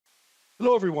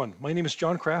Hello everyone, my name is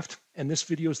John Kraft, and this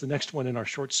video is the next one in our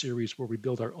short series where we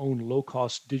build our own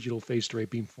low-cost digital phased array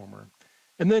beamformer.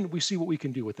 And then we see what we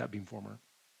can do with that beamformer.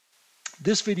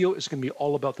 This video is going to be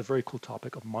all about the very cool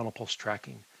topic of monopulse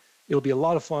tracking. It'll be a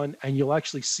lot of fun, and you'll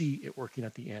actually see it working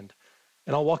at the end.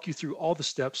 And I'll walk you through all the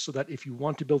steps so that if you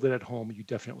want to build it at home, you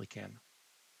definitely can.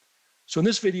 So in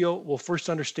this video, we'll first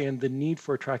understand the need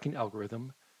for a tracking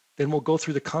algorithm. Then we'll go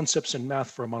through the concepts and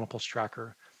math for a monopulse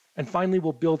tracker. And finally,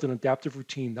 we'll build an adaptive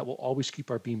routine that will always keep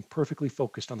our beam perfectly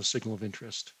focused on the signal of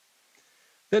interest.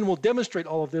 Then we'll demonstrate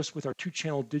all of this with our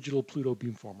two-channel digital Pluto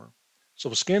beamformer. So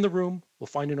we'll scan the room, we'll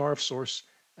find an RF source,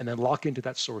 and then lock into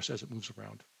that source as it moves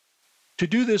around. To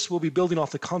do this, we'll be building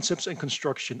off the concepts and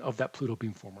construction of that Pluto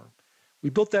beamformer. We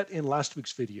built that in last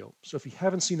week's video, so if you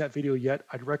haven't seen that video yet,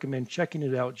 I'd recommend checking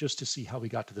it out just to see how we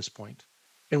got to this point.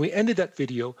 And we ended that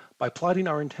video by plotting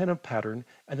our antenna pattern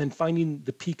and then finding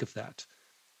the peak of that.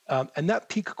 And that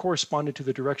peak corresponded to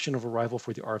the direction of arrival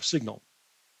for the RF signal.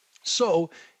 So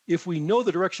if we know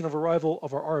the direction of arrival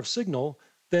of our RF signal,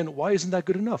 then why isn't that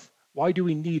good enough? Why do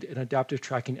we need an adaptive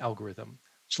tracking algorithm?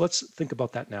 So let's think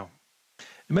about that now.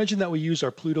 Imagine that we use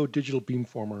our Pluto digital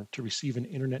beamformer to receive an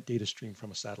internet data stream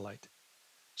from a satellite.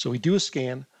 So we do a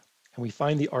scan and we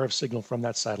find the RF signal from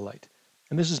that satellite.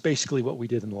 And this is basically what we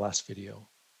did in the last video.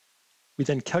 We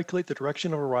then calculate the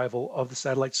direction of arrival of the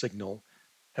satellite signal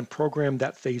and program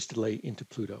that phase delay into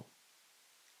Pluto.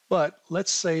 But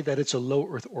let's say that it's a low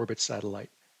Earth orbit satellite,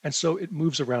 and so it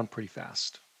moves around pretty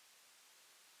fast.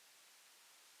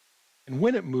 And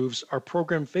when it moves, our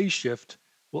program phase shift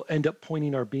will end up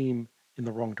pointing our beam in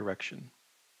the wrong direction.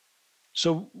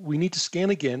 So we need to scan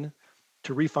again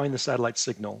to refine the satellite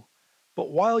signal.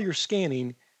 But while you're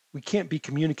scanning, we can't be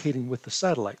communicating with the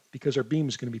satellite because our beam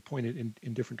is going to be pointed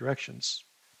in different directions.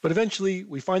 But eventually,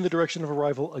 we find the direction of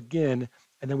arrival again,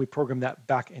 and then we program that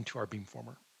back into our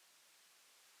beamformer.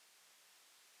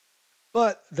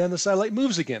 But then the satellite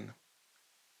moves again,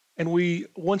 and we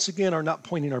once again are not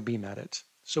pointing our beam at it,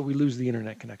 so we lose the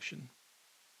internet connection.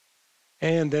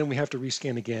 And then we have to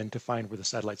rescan again to find where the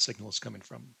satellite signal is coming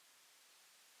from.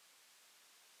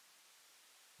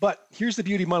 But here's the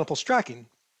beauty of monopulse tracking.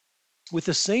 With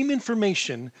the same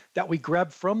information that we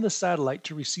grab from the satellite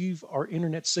to receive our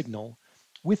internet signal,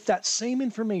 with that same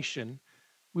information,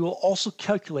 we will also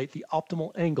calculate the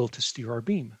optimal angle to steer our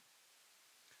beam.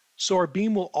 So our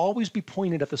beam will always be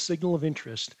pointed at the signal of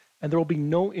interest, and there will be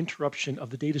no interruption of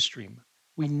the data stream.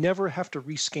 We never have to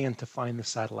rescan to find the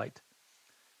satellite.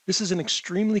 This is an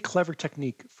extremely clever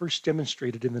technique first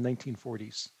demonstrated in the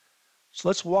 1940s. So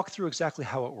let's walk through exactly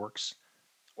how it works,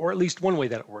 or at least one way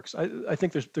that it works. I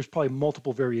think there's probably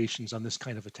multiple variations on this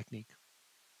kind of a technique.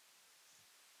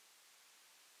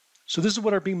 So this is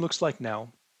what our beam looks like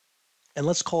now, and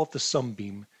let's call it the sum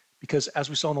beam, because as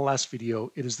we saw in the last video,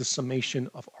 it is the summation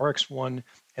of Rx1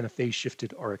 and a phase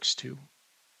shifted Rx2.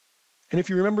 And if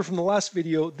you remember from the last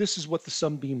video, this is what the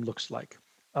sum beam looks like.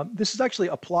 This is actually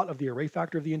a plot of the array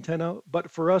factor of the antenna,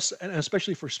 but for us, and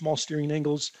especially for small steering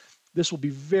angles, this will be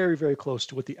very, very close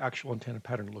to what the actual antenna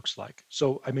pattern looks like.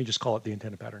 So I may just call it the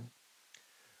antenna pattern.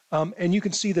 And you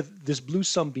can see that this blue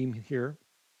sum beam here,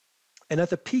 and at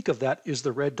the peak of that is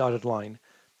the red dotted line.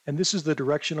 And this is the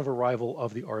direction of arrival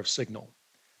of the RF signal.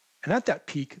 And at that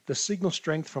peak, the signal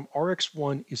strength from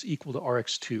Rx1 is equal to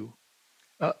Rx2.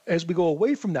 As we go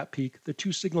away from that peak, the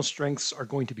two signal strengths are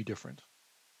going to be different.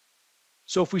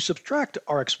 So if we subtract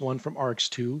Rx1 from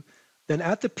Rx2, then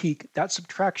at the peak, that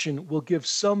subtraction will give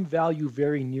some value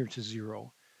very near to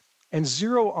 0. And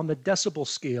 0 on the decibel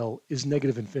scale is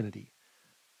negative infinity.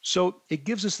 So it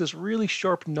gives us this really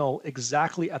sharp null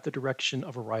exactly at the direction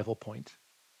of arrival point.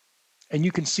 And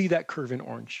you can see that curve in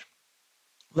orange.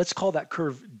 Let's call that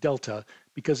curve delta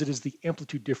because it is the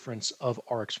amplitude difference of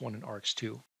Rx1 and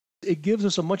Rx2. It gives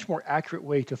us a much more accurate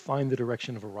way to find the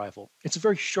direction of arrival. It's a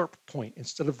very sharp point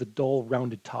instead of the dull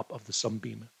rounded top of the sum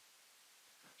beam.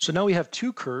 So now we have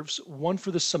two curves, one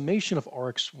for the summation of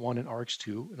Rx1 and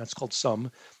Rx2, and that's called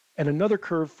sum, and another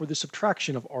curve for the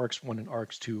subtraction of Rx1 and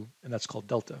Rx2, and that's called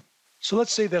delta. So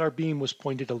let's say that our beam was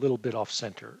pointed a little bit off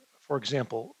center. For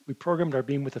example, we programmed our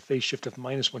beam with a phase shift of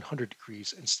minus 100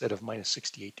 degrees instead of minus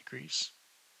 68 degrees.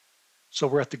 So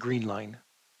we're at the green line.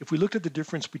 If we looked at the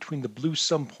difference between the blue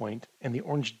sum point and the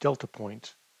orange delta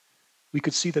point, we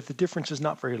could see that the difference is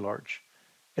not very large.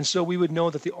 And so we would know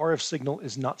that the RF signal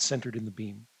is not centered in the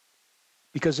beam.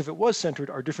 Because if it was centered,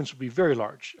 our difference would be very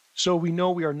large. So we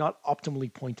know we are not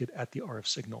optimally pointed at the RF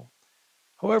signal.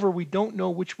 However, we don't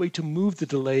know which way to move the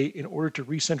delay in order to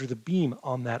recenter the beam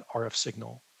on that RF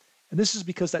signal. And this is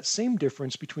because that same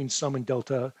difference between sum and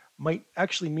delta might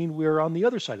actually mean we're on the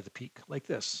other side of the peak, like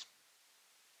this.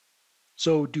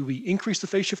 So do we increase the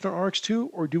phase shift on RX2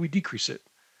 or do we decrease it?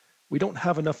 We don't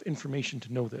have enough information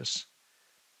to know this.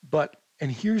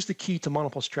 And here's the key to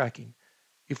monopulse tracking.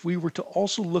 If we were to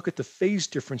also look at the phase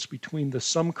difference between the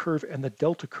sum curve and the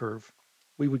delta curve,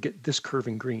 we would get this curve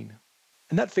in green.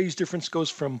 And that phase difference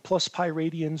goes from plus pi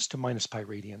radians to minus pi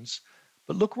radians.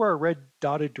 But look where our red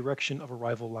dotted direction of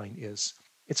arrival line is.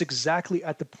 It's exactly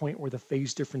at the point where the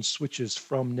phase difference switches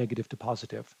from negative to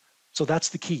positive. So that's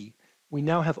the key. We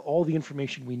now have all the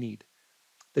information we need.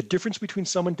 The difference between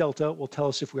sum and delta will tell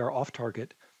us if we are off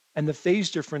target, and the phase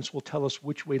difference will tell us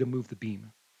which way to move the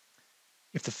beam.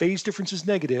 If the phase difference is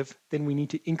negative, then we need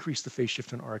to increase the phase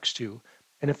shift on RX2.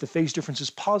 And if the phase difference is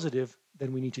positive,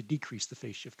 then we need to decrease the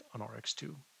phase shift on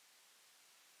RX2.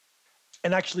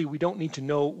 And actually, we don't need to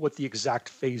know what the exact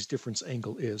phase difference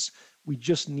angle is. We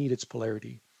just need its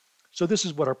polarity. So this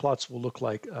is what our plots will look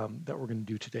like that we're going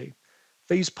to do today.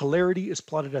 Phase polarity is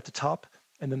plotted at the top,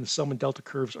 and then the sum and delta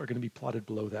curves are going to be plotted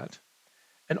below that.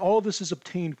 And all of this is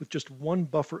obtained with just one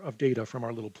buffer of data from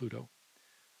our little Pluto.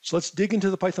 So let's dig into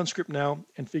the Python script now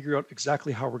and figure out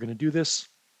exactly how we're going to do this.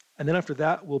 And then after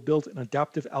that, we'll build an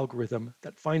adaptive algorithm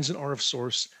that finds an RF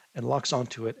source and locks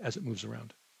onto it as it moves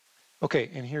around. Okay,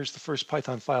 and here's the first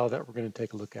Python file that we're going to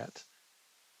take a look at.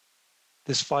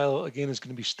 This file, again, is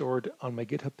going to be stored on my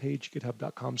GitHub page,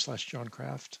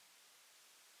 github.com/johncraft.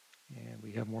 And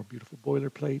we have more beautiful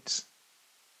boilerplates.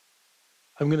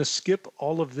 I'm going to skip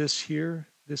all of this here.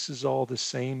 This is all the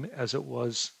same as it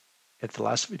was at the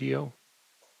last video.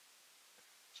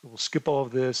 So we'll skip all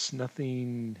of this.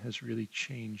 Nothing has really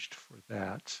changed for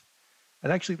that.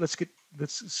 And actually, let's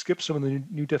skip some of the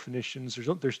new definitions.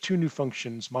 There's two new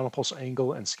functions, monopulse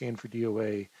angle and scan for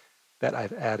DOA, that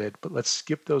I've added, but let's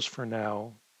skip those for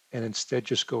now and instead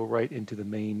just go right into the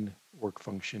main work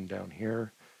function down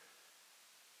here.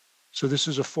 So this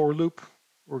is a for loop.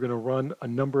 We're going to run a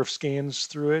number of scans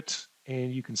through it,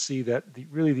 and you can see that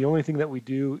really the only thing that we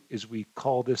do is we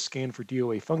call this scan for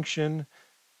DOA function,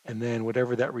 and then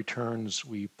whatever that returns,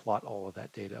 we plot all of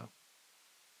that data.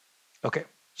 Okay.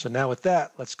 So now with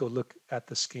that, let's go look at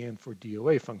the scan for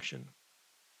DOA function.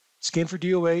 Scan for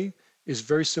DOA is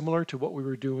very similar to what we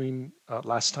were doing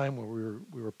last time where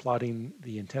we were plotting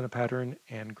the antenna pattern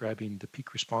and grabbing the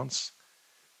peak response.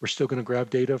 We're still going to grab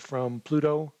data from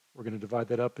Pluto. We're going to divide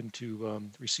that up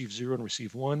into receive 0 and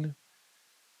receive 1.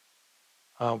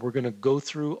 We're going to go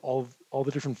through all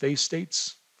the different phase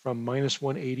states from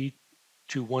 -180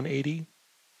 to 180,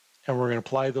 and we're going to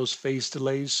apply those phase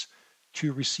delays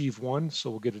to receive 1. So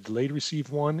we'll get a delayed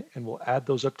receive 1, and we'll add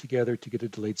those up together to get a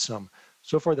delayed sum.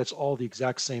 So far, that's all the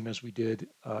exact same as we did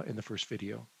in the first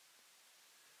video.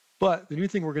 But the new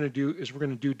thing we're going to do is we're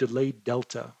going to do delayed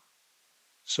delta.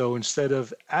 So instead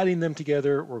of adding them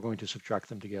together, we're going to subtract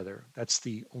them together. That's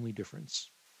the only difference.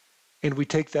 And we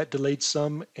take that delayed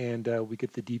sum and we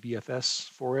get the dBFS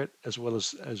for it, as well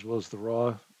as the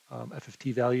raw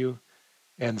FFT value.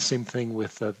 And the same thing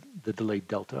with the delayed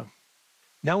delta.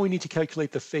 Now we need to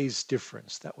calculate the phase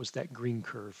difference. That was that green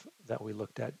curve that we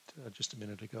looked at just a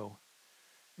minute ago.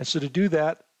 And so to do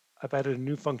that, I've added a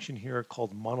new function here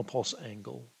called Monopulse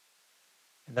angle.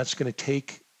 And that's going to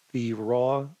take the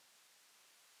raw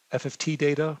FFT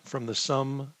data from the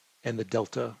sum and the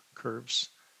delta curves.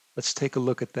 Let's take a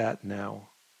look at that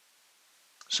now.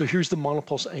 So here's the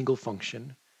Monopulse angle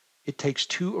function. It takes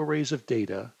two arrays of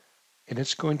data, and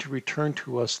it's going to return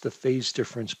to us the phase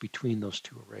difference between those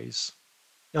two arrays.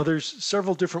 Now, there's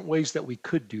several different ways that we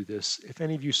could do this. If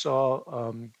any of you saw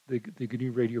the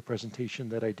GNU radio presentation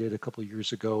that I did a couple of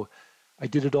years ago, I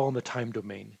did it all in the time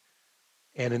domain.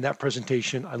 And in that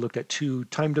presentation, I looked at two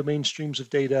time domain streams of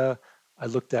data. I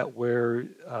looked at where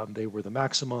they were the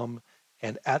maximum.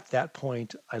 And at that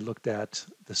point, I looked at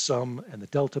the sum and the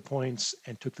delta points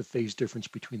and took the phase difference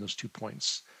between those 2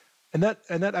 points. And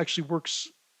that actually works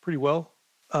pretty well.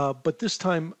 But this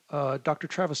time, Dr.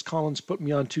 Travis Collins put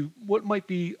me on to what might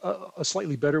be a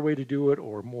slightly better way to do it,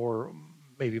 or more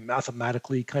maybe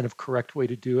mathematically kind of correct way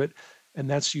to do it, and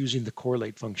that's using the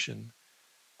correlate function.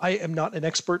 I am not an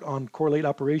expert on correlate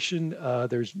operation.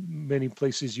 There's many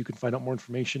places you can find out more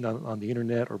information on the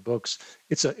internet or books.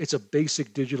 It's a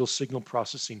basic digital signal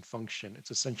processing function. It's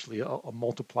essentially a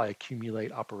multiply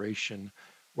accumulate operation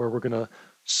where we're going to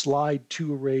slide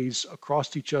two arrays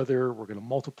across each other. We're going to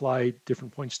multiply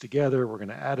different points together. We're going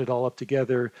to add it all up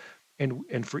together.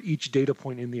 And for each data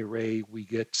point in the array, we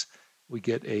get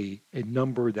a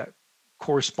number that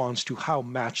corresponds to how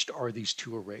matched are these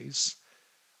two arrays.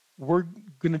 We're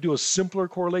going to do a simpler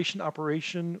correlation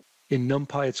operation. In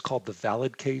NumPy, it's called the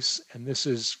valid case. And this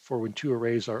is for when two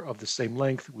arrays are of the same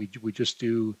length. We just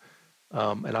do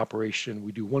an operation.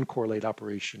 We do one correlate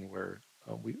operation where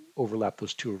we overlap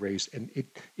those two arrays, and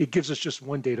it gives us just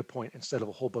one data point instead of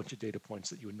a whole bunch of data points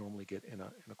that you would normally get in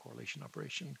a correlation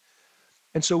operation.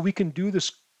 And so we can do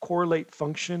this correlate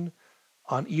function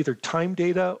on either time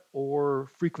data or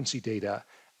frequency data.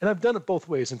 And I've done it both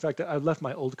ways. In fact, I left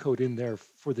my old code in there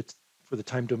for the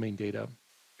time domain data.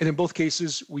 And in both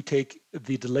cases, we take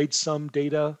the delayed sum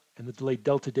data and the delayed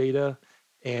delta data,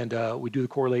 and we do the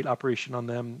correlate operation on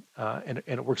them, and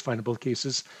it works fine in both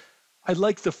cases. I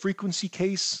like the frequency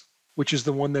case, which is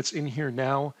the one that's in here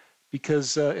now,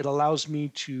 because it allows me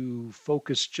to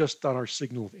focus just on our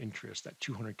signal of interest, that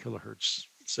 200 kilohertz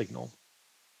signal.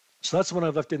 So that's the one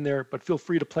I've left in there, but feel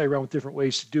free to play around with different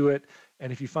ways to do it.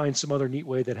 And if you find some other neat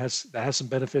way that has some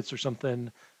benefits or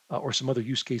something, or some other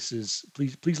use cases,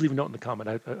 please leave a note in the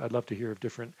comment. I'd love to hear of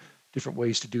different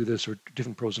ways to do this, or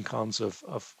different pros and cons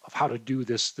of how to do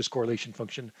this correlation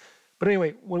function. But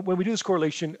anyway, when we do this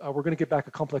correlation, we're going to get back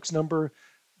a complex number.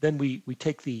 Then we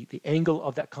take the angle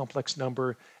of that complex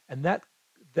number, and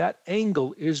that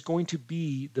angle is going to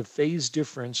be the phase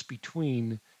difference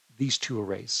between these two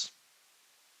arrays.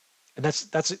 And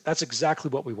that's exactly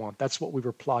what we want. That's what we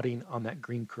were plotting on that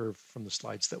green curve from the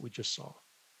slides that we just saw.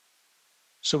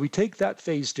 So we take that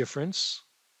phase difference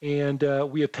and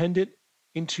we append it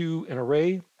into an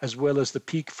array, as well as the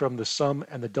peak from the sum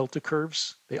and the delta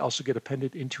curves. They also get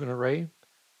appended into an array.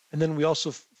 And then we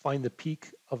also find the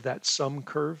peak of that sum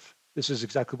curve. This is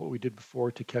exactly what we did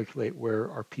before to calculate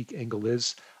where our peak angle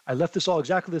is. I left this all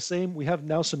exactly the same. We have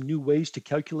now some new ways to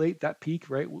calculate that peak,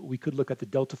 right? We could look at the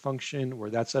delta function where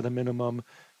that's at a minimum.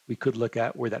 We could look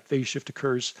at where that phase shift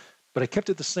occurs, but I kept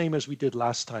it the same as we did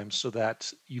last time so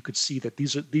that you could see that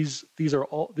these are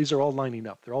all lining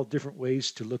up. They're all different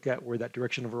ways to look at where that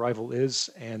direction of arrival is,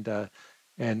 and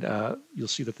you'll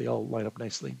see that they all line up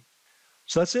nicely.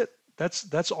 So that's it.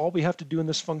 That's all we have to do in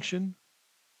this function.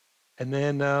 And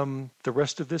then the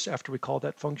rest of this, after we call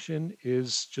that function,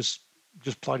 is just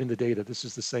plotting the data. This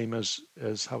is the same as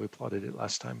how we plotted it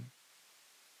last time.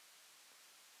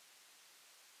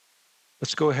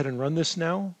 Let's go ahead and run this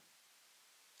now.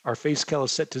 Our phase cal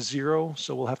is set to 0,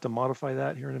 so we'll have to modify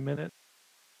that here in a minute.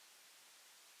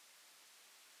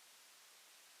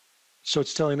 So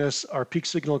it's telling us our peak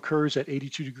signal occurs at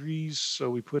 82 degrees,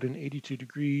 so we put in 82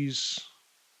 degrees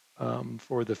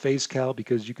for the phase cal,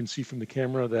 because you can see from the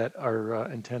camera that our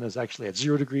antenna is actually at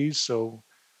 0 degrees. So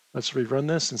let's rerun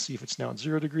this and see if it's now at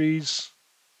 0 degrees.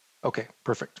 Okay,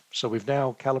 perfect. So we've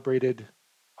now calibrated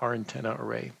our antenna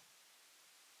array.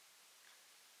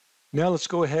 Now let's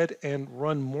go ahead and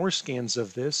run more scans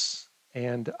of this,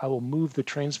 and I will move the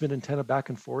transmit antenna back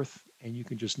and forth, and you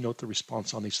can just note the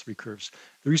response on these three curves.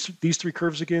 These three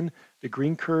curves again, the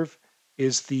green curve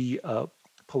is the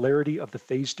polarity of the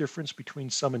phase difference between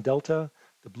sum and delta.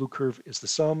 The blue curve is the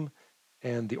sum,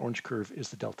 and the orange curve is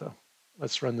the delta.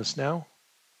 Let's run this now.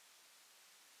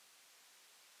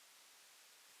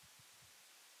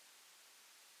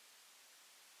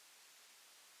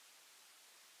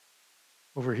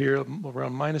 Over here,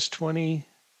 around -20.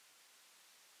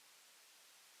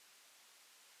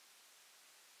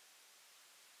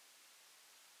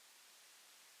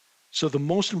 So the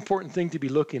most important thing to be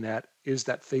looking at is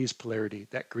that phase polarity,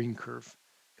 that green curve,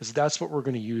 because that's what we're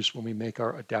going to use when we make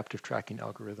our adaptive tracking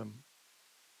algorithm.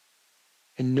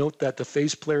 And note that the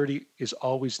phase polarity is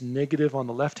always negative on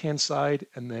the left-hand side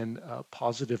and then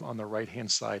positive on the right-hand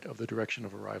side of the direction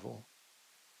of arrival.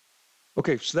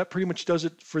 Okay, so that pretty much does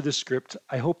it for this script.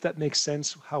 I hope that makes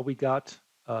sense how we got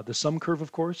the sum curve,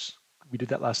 of course. We did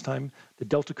that last time. The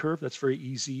delta curve, that's very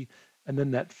easy. And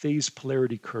then that phase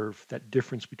polarity curve, that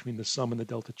difference between the sum and the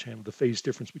delta channel, the phase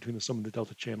difference between the sum and the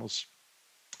delta channels.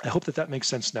 I hope that makes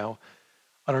sense now.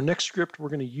 On our next script, we're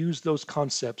going to use those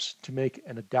concepts to make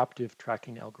an adaptive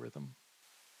tracking algorithm.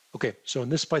 Okay, so in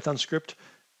this Python script,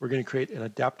 we're going to create an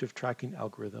adaptive tracking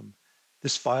algorithm.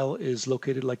 This file is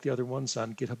located like the other ones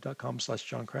on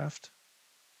github.com/johncraft.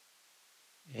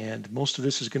 And most of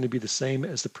this is going to be the same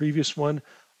as the previous one.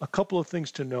 A couple of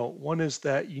things to note. One is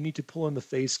that you need to pull in the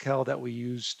phase cal that we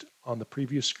used on the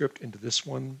previous script into this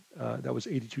one. That was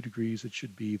 82 degrees. It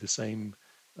should be the same,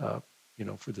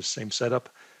 for the same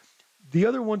setup. The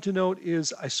other one to note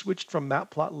is I switched from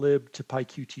matplotlib to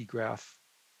pyqtgraph.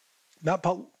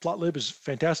 Matplotlib is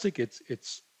fantastic.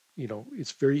 It's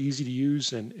very easy to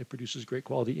use and it produces great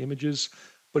quality images,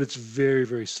 but it's very,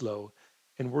 very slow.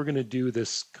 And we're going to do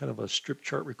this kind of a strip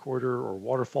chart recorder or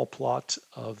waterfall plot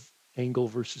of angle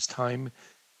versus time,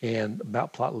 and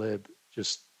matplotlib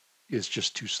is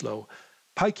just too slow.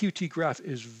 pyqtgraph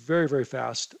is very, very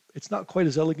fast. It's not quite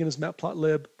as elegant as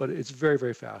matplotlib, but it's very,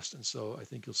 very fast. And so I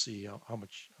think you'll see how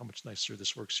much nicer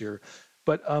this works here.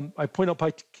 But I point out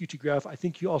PyQt-Graph. I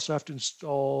think you also have to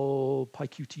install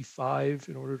PyQt5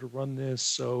 in order to run this.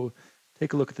 So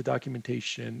take a look at the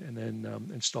documentation and then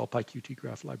install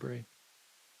PyQt-Graph library.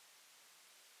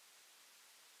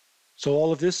 So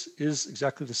all of this is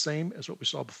exactly the same as what we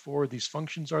saw before. These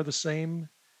functions are the same.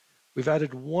 We've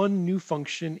added one new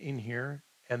function in here,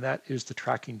 and that is the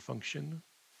tracking function.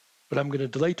 But I'm going to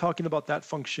delay talking about that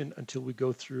function until we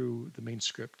go through the main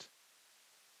script.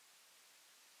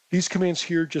 These commands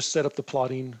here just set up the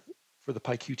plotting for the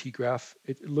PyQt graph.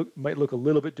 It might look a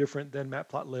little bit different than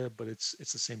matplotlib, but it's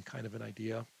the same kind of an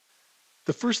idea.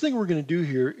 The first thing we're going to do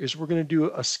here is we're going to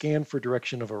do a scan for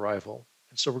direction of arrival.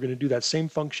 And so we're going to do that same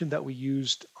function that we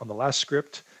used on the last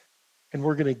script, and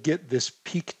we're going to get this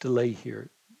peak delay here.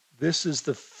 This is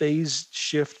the phase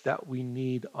shift that we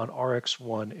need on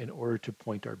RX1 in order to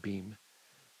point our beam.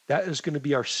 That is going to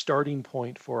be our starting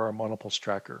point for our monopulse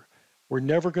tracker. We're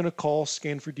never going to call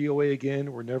scan for DOA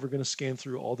again. We're never going to scan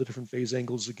through all the different phase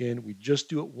angles again. We just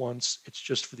do it once. It's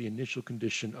just for the initial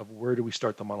condition of where do we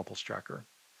start the monopulse tracker.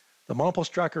 The monopulse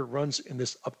tracker runs in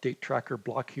this update tracker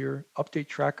block here. Update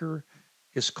tracker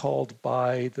is called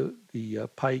by the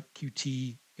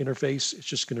PyQt interface. It's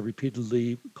just going to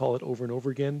repeatedly call it over and over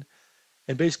again.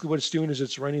 And basically what it's doing is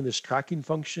it's running this tracking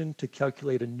function to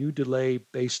calculate a new delay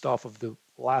based off of the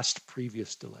last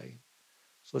previous delay.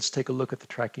 So let's take a look at the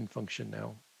tracking function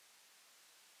now.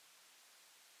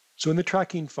 So in the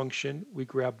tracking function, we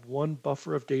grab one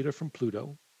buffer of data from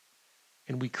Pluto,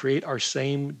 and we create our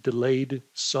same delayed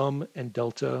sum and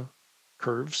delta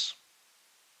curves.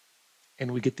 And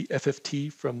we get the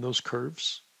FFT from those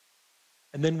curves.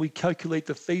 And then we calculate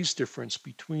the phase difference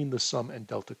between the sum and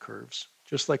delta curves,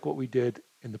 just like what we did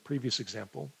in the previous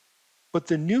example. But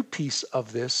the new piece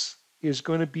of this is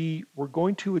going to be, we're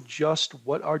going to adjust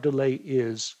what our delay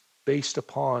is based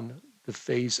upon the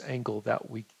phase angle that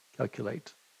we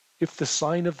calculate. If the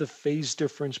sign of the phase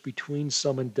difference between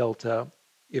sum and delta,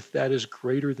 if that is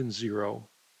greater than 0,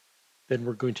 then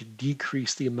we're going to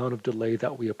decrease the amount of delay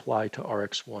that we apply to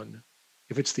RX1.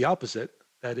 If it's the opposite,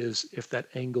 that is, if that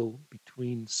angle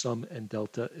between sum and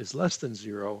delta is less than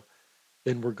 0,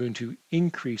 then we're going to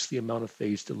increase the amount of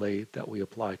phase delay that we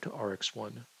apply to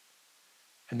RX1.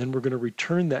 And then we're going to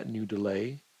return that new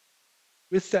delay.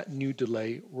 With that new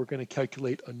delay, we're going to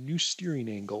calculate a new steering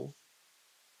angle,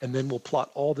 and then we'll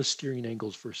plot all the steering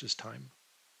angles versus time.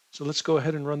 So let's go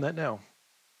ahead and run that now.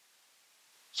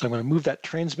 So I'm going to move that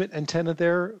transmit antenna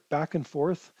there back and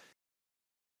forth.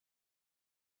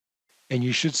 And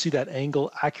you should see that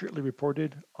angle accurately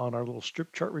reported on our little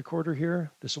strip chart recorder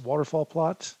here, this waterfall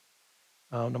plot.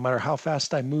 No matter how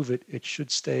fast I move it, it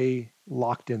should stay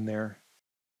locked in there.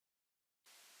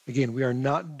 Again, we are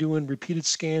not doing repeated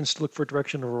scans to look for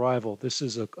direction of arrival. This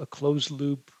is a closed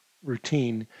loop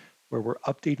routine where we're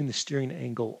updating the steering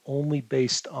angle only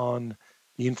based on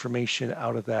the information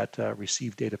out of that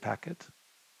received data packet.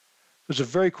 It's a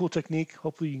very cool technique.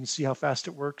 Hopefully you can see how fast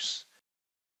it works.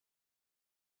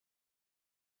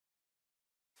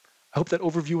 I hope that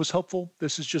overview was helpful.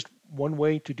 This is just one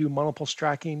way to do monopulse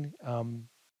tracking.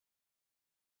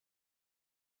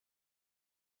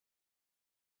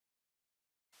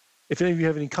 If any of you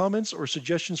have any comments or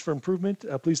suggestions for improvement,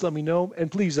 please let me know. And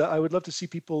please, I would love to see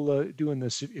people doing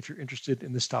this if you're interested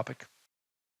in this topic.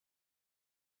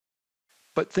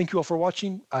 But thank you all for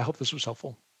watching. I hope this was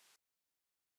helpful.